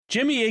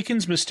Jimmy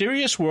Akin's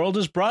Mysterious World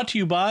is brought to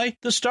you by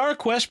the Star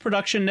Quest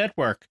Production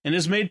Network and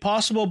is made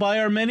possible by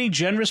our many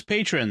generous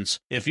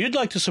patrons. If you'd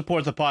like to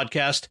support the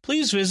podcast,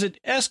 please visit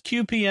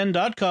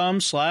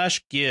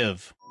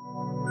sqpn.com/give.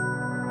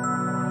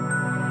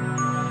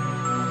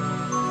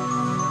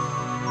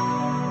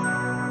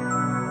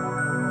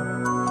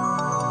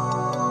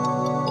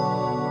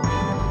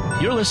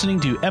 You're listening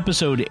to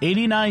episode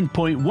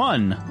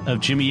 89.1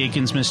 of Jimmy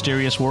Akin's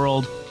Mysterious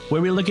World,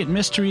 where we look at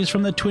mysteries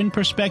from the twin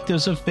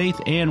perspectives of faith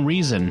and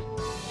reason.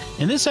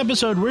 In this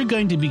episode, we're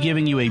going to be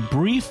giving you a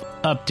brief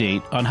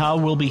update on how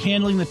we'll be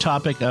handling the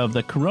topic of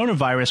the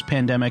coronavirus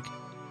pandemic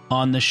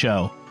on the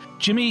show.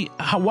 Jimmy,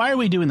 why are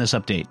we doing this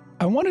update?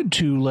 I wanted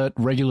to let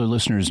regular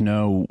listeners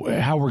know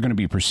how we're going to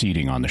be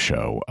proceeding on the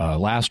show.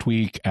 Last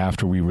week,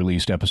 after we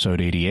released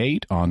episode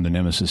 88 on the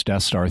Nemesis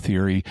Death Star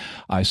theory,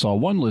 I saw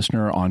one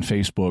listener on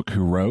Facebook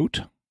who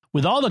wrote,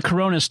 "With all the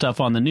corona stuff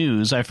on the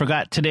news, I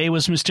forgot today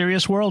was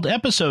Mysterious World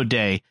episode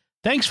day.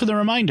 Thanks for the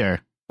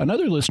reminder."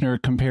 Another listener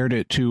compared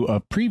it to a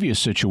previous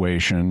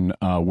situation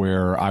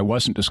where I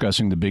wasn't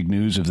discussing the big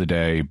news of the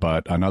day,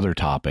 but another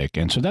topic.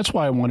 And so that's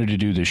why I wanted to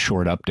do this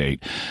short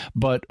update.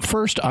 But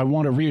first, I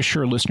want to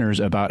reassure listeners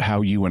about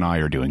how you and I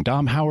are doing.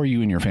 Dom, how are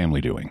you and your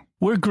family doing?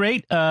 We're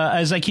great.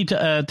 As I keep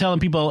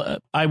telling people,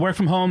 I work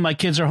from home. My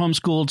kids are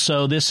homeschooled,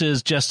 so this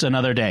is just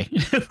another day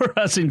for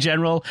us in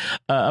general,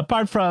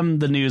 apart from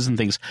the news and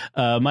things.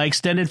 My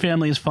extended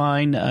family is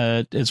fine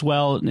as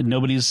well.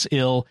 Nobody's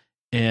ill.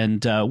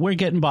 And we're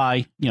getting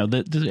by, you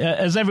know,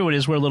 as everyone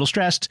is. We're a little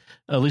stressed,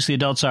 at least the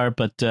adults are,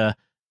 but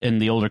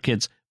and the older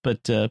kids,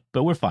 but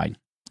we're fine.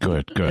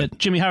 Good.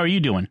 Jimmy, how are you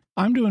doing?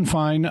 I'm doing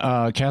fine.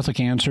 Catholic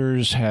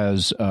Answers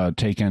has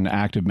taken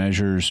active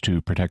measures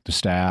to protect the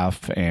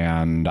staff,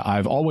 and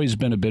I've always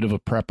been a bit of a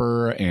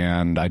prepper,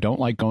 and I don't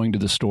like going to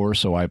the store,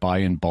 so I buy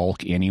in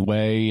bulk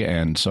anyway,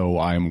 and so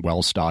I'm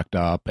well stocked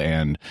up,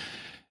 and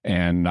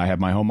I have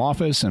my home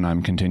office, and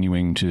I'm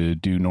continuing to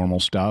do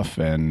normal stuff,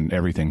 and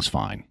everything's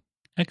fine.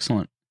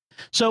 Excellent.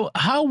 So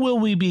how will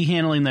we be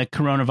handling the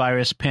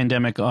coronavirus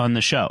pandemic on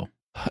the show?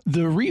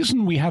 The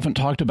reason we haven't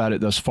talked about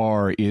it thus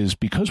far is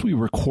because we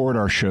record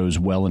our shows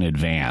well in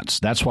advance.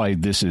 That's why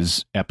this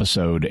is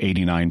episode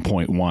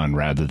 89.1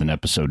 rather than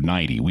episode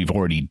 90. We've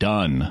already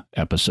done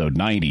episode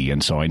 90,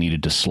 and so I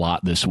needed to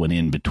slot this one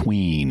in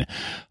between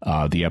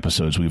the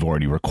episodes we've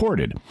already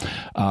recorded.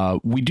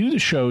 We do the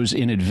shows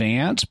in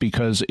advance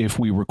because if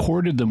we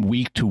recorded them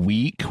week to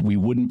week, we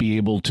wouldn't be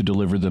able to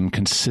deliver them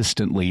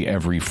consistently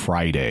every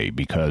Friday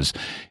because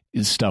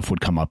stuff would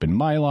come up in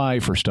my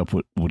life or stuff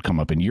would come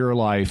up in your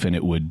life, and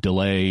it would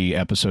delay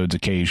episodes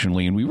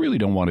occasionally, and we really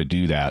don't want to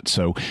do that.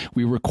 So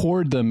we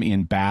record them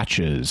in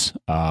batches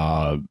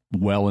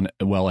well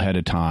ahead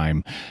of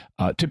time,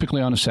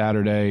 typically on a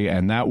Saturday,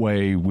 and that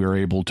way we're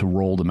able to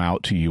roll them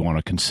out to you on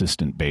a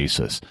consistent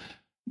basis.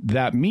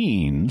 That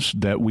means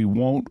that we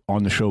won't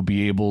on the show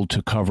be able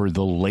to cover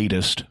the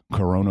latest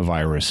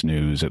coronavirus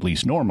news, at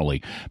least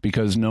normally,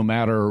 because no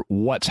matter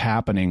what's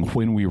happening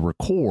when we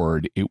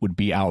record, it would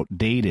be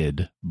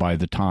outdated by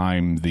the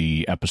time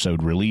the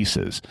episode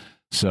releases.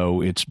 So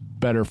it's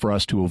better for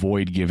us to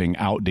avoid giving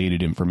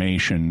outdated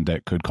information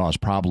that could cause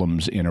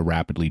problems in a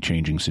rapidly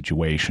changing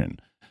situation.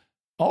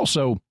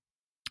 Also,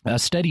 a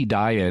steady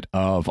diet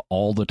of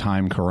all the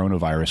time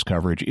coronavirus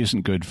coverage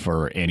isn't good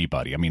for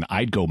anybody. I mean,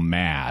 I'd go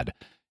mad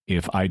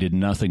if I did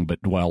nothing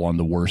but dwell on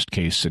the worst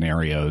case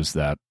scenarios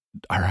that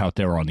are out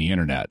there on the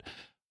internet.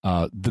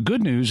 The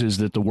good news is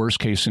that the worst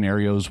case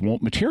scenarios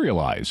won't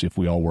materialize if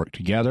we all work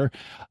together.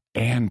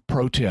 And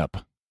pro tip,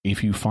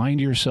 if you find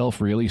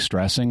yourself really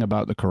stressing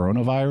about the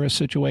coronavirus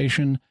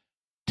situation,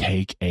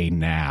 take a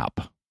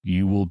nap.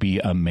 You will be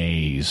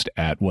amazed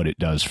at what it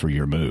does for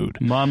your mood.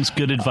 Mom's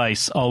good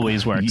advice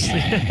always works.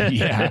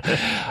 Yeah.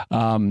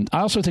 I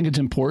also think it's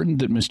important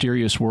that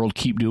Mysterious World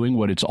keep doing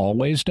what it's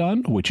always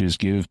done, which is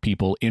give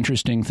people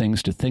interesting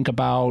things to think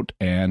about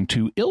and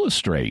to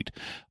illustrate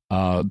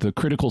the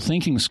critical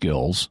thinking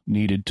skills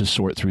needed to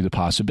sort through the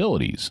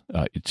possibilities.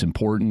 It's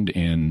important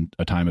in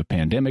a time of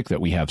pandemic that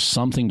we have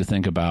something to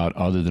think about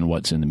other than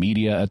what's in the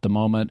media at the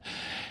moment.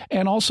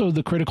 And also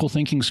the critical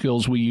thinking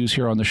skills we use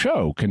here on the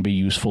show can be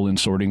useful in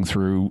sorting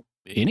through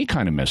any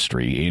kind of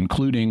mystery,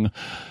 including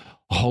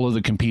all of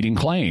the competing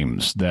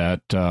claims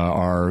that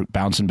are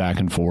bouncing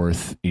back and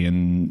forth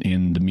in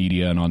the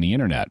media and on the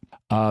internet.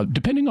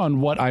 Depending on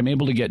what I'm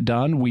able to get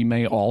done, we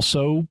may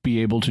also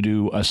be able to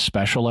do a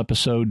special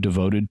episode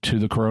devoted to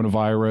the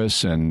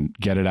coronavirus and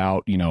get it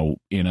out,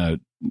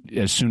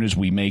 as soon as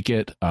we make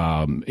it,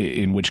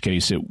 in which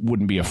case it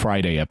wouldn't be a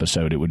Friday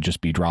episode. It would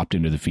just be dropped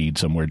into the feed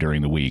somewhere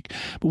during the week.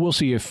 But we'll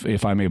see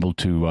if I'm able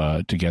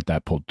to get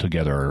that pulled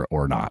together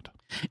or not.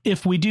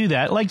 If we do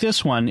that, like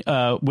this one,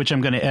 which I'm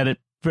going to edit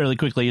fairly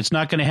quickly, it's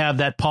not going to have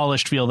that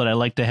polished feel that I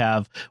like to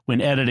have when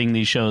editing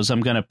these shows.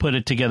 I'm going to put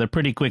it together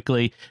pretty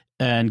quickly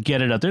and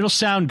get it up there. It'll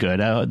sound good.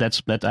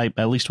 I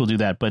at least will do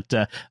that, but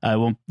I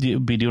won't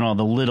be doing all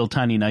the little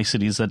tiny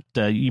niceties that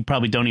you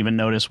probably don't even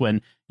notice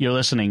when you're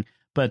listening.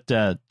 But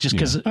just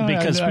because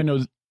I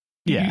know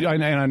Yeah.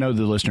 And I know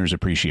the listeners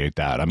appreciate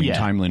that. I mean,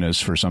 timeliness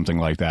for something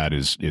like that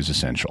is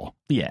essential.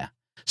 Yeah.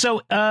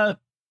 So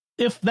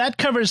if that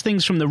covers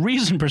things from the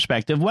reason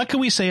perspective, what can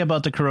we say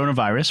about the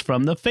coronavirus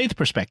from the faith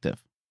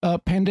perspective?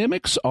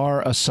 Pandemics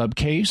are a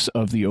subcase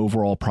of the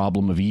overall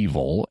problem of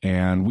evil,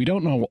 and we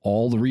don't know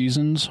all the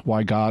reasons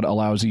why God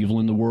allows evil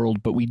in the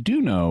world, but we do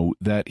know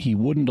that he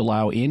wouldn't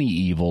allow any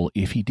evil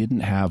if he didn't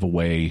have a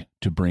way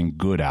to bring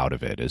good out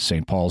of it. As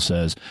St. Paul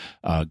says,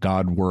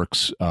 God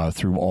works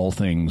through all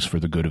things for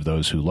the good of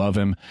those who love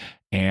him.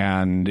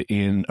 And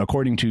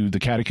according to the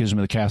Catechism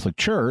of the Catholic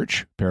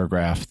Church,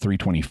 paragraph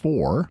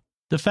 324,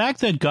 the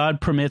fact that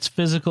God permits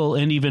physical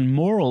and even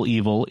moral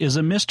evil is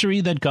a mystery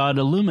that God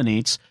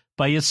illuminates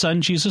by his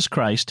Son, Jesus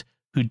Christ,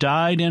 who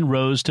died and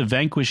rose to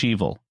vanquish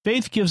evil.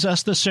 Faith gives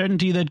us the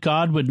certainty that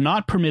God would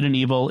not permit an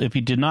evil if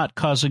he did not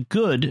cause a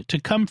good to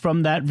come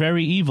from that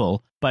very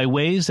evil by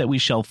ways that we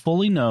shall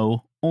fully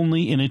know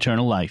only in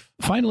eternal life.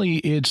 Finally,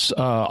 it's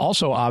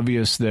also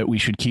obvious that we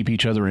should keep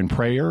each other in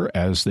prayer,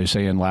 as they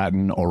say in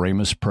Latin,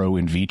 oremus pro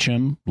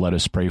invicem, let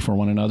us pray for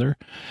one another.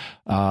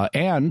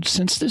 And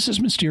since this is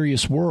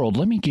Mysterious World,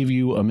 let me give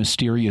you a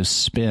mysterious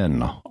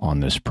spin on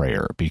this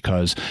prayer,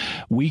 because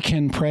we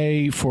can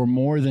pray for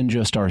more than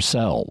just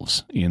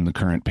ourselves in the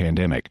current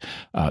pandemic.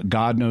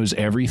 God knows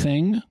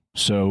everything,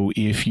 so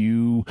if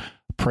you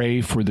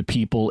pray for the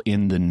people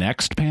in the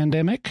next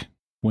pandemic,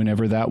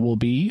 whenever that will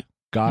be,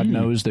 God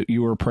knows that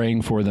you are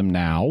praying for them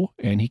now,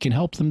 and he can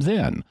help them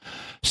then.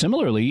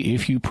 Similarly,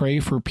 if you pray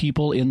for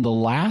people in the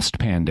last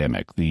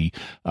pandemic, the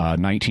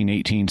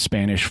 1918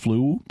 Spanish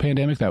flu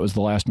pandemic, that was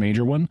the last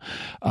major one,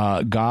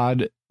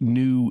 God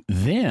knew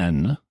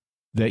then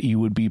that you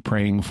would be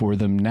praying for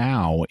them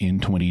now in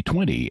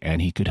 2020,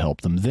 and he could help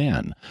them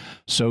then.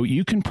 So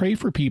you can pray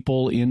for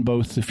people in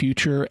both the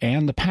future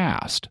and the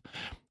past.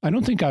 I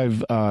don't think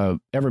I've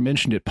ever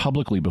mentioned it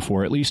publicly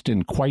before, at least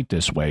in quite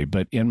this way,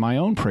 but in my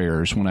own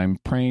prayers, when I'm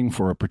praying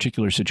for a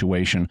particular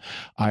situation,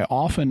 I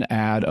often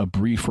add a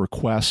brief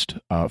request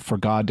for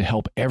God to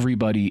help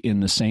everybody in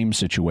the same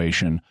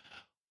situation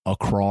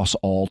across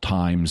all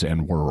times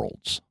and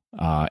worlds.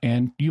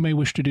 And you may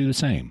wish to do the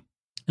same.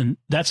 And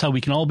that's how we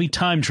can all be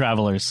time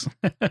travelers.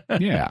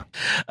 Yeah.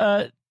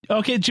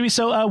 Okay, Jimmy,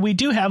 so we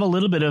do have a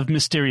little bit of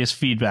mysterious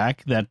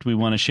feedback that we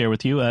want to share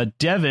with you.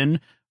 Devin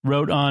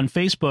wrote on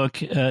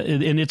Facebook,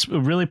 and it's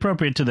really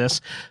appropriate to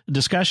this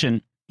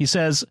discussion. He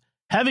says,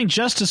 having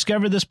just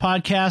discovered this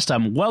podcast,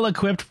 I'm well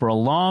equipped for a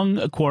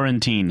long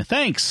quarantine.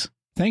 Thanks.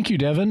 Thank you,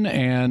 Devin.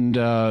 And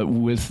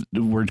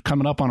we're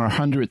coming up on our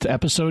 100th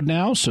episode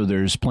now, so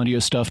there's plenty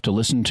of stuff to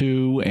listen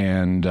to.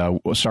 And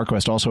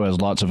StarQuest also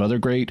has lots of other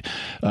great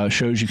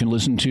shows you can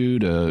listen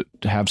to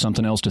have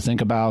something else to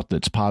think about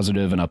that's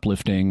positive and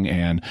uplifting.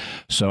 And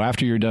so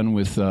after you're done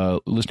with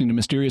listening to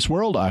Mysterious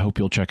World, I hope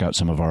you'll check out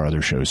some of our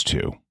other shows,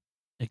 too.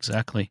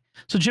 Exactly.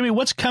 So, Jimmy,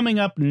 what's coming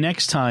up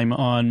next time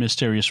on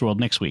Mysterious World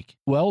next week?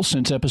 Well,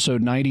 since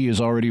episode 90 is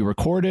already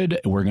recorded,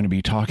 we're going to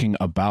be talking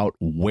about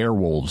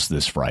werewolves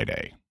this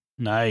Friday.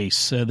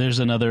 Nice. There's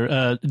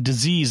another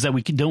disease that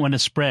we don't want to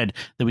spread,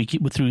 that we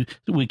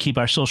keep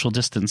our social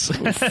distance.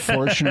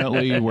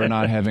 Fortunately, we're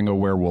not having a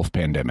werewolf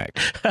pandemic.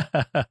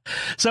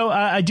 So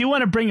I do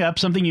want to bring up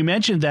something you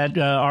mentioned, that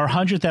our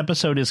 100th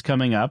episode is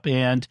coming up,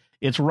 and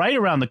it's right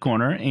around the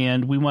corner,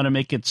 and we want to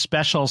make it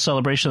special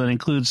celebration that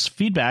includes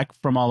feedback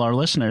from all our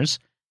listeners.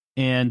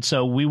 And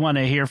so we want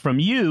to hear from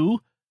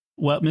you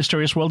what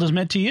Mysterious World has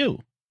meant to you,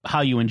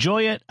 how you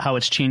enjoy it, how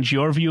it's changed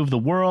your view of the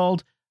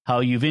world, how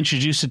you've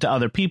introduced it to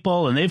other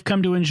people and they've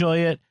come to enjoy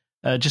it.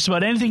 Just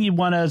about anything you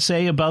want to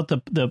say about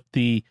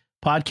the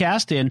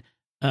podcast, and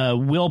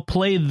we'll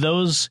play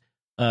those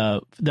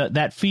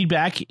that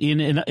feedback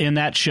in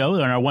that show,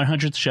 on our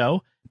 100th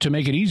show. To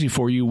make it easy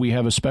for you, we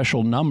have a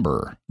special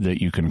number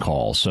that you can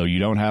call, so you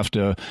don't have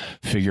to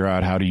figure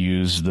out how to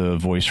use the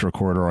voice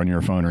recorder on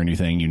your phone or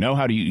anything. You know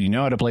how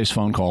to place a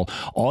phone call.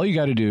 All you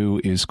got to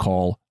do is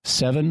call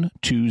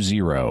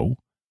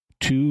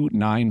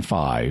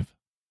 720-295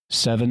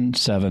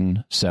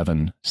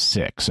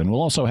 7776, and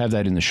we'll also have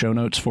that in the show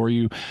notes for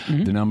you.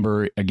 Mm-hmm. The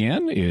number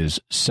again is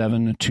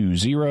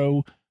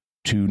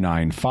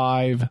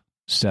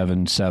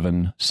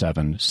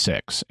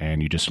 720-295-7776,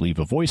 and you just leave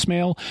a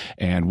voicemail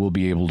and we'll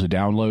be able to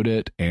download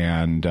it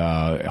and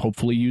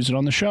hopefully use it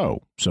on the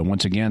show. So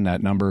once again,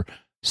 that number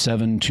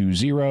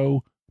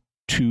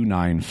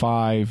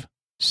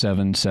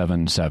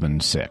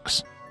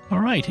 720-295-7776. All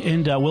right,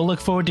 and we'll look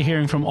forward to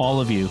hearing from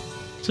all of you.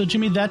 So,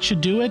 Jimmy, that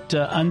should do it.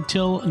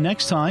 Until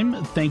next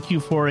time, thank you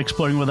for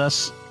exploring with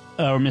us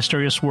our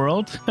mysterious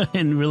world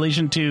in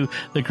relation to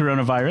the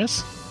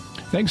coronavirus.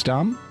 Thanks,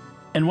 Dom.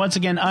 And once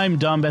again, I'm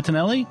Dom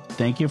Bettinelli.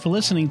 Thank you for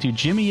listening to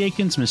Jimmy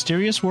Akin's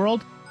Mysterious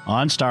World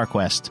on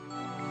StarQuest.